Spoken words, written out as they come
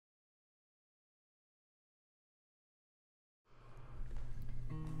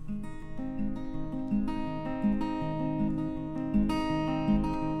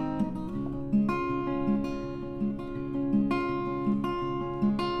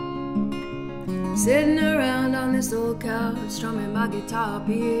Sitting around on this old couch, strumming my guitar up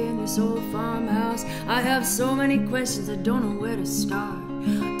here in this old farmhouse. I have so many questions, I don't know where to start.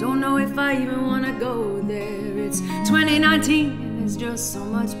 Don't know if I even want to go there. It's 2019 and there's just so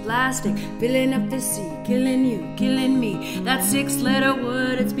much plastic filling up the sea, killing you, killing me. That 6-letter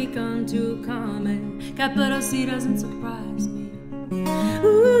word, it's become too common. Capital C doesn't surprise me. Ooh,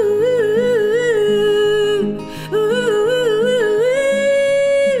 ooh, ooh.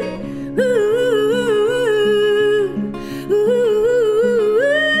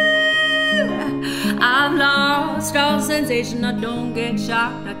 I've lost all sensation, I don't get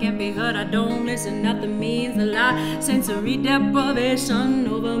shocked, I can't be hurt, I don't listen, nothing means a lot. Sensory deprivation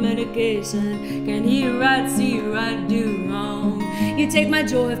over medication, can't hear right, see right, do wrong. You take my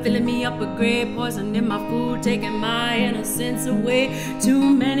joy, filling me up with great poison in my food, taking my innocence away. Too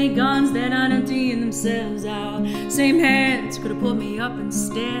many guns that aren't emptying themselves out. Same hands could have pulled me up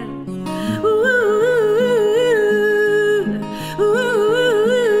instead. Ooh, ooh, ooh, ooh.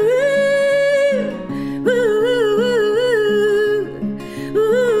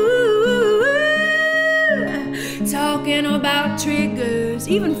 Talking about triggers,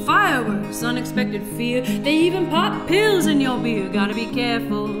 even fireworks, unexpected fear. They even pop pills in your beer. Gotta be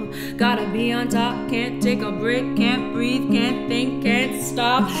careful, gotta be on top. Can't take a break, can't breathe, can't think, can't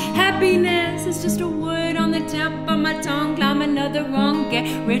stop. Happiness is just a word on the tip of my tongue. Climb another rung, get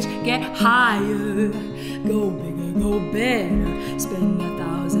rich, get higher. Go bigger, go better. Spend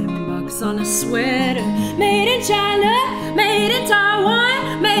 $1,000 on a sweater. Made in China, made in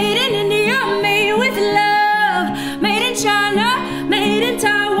Taiwan, made in India, made with love. Made in China, made in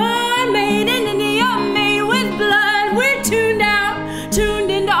Taiwan, made in India, made with blood. We're tuned out, tuned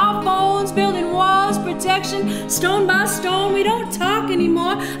into our phones, building walls, protection, stone by stone. We don't talk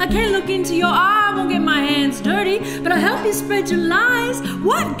anymore. I can't look into your eye, I won't get my hands dirty, but I'll help you spread your lies.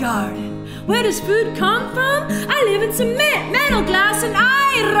 What garden? Where does food come from? I live in cement, metal, glass, and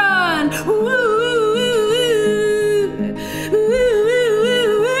iron. Ooh.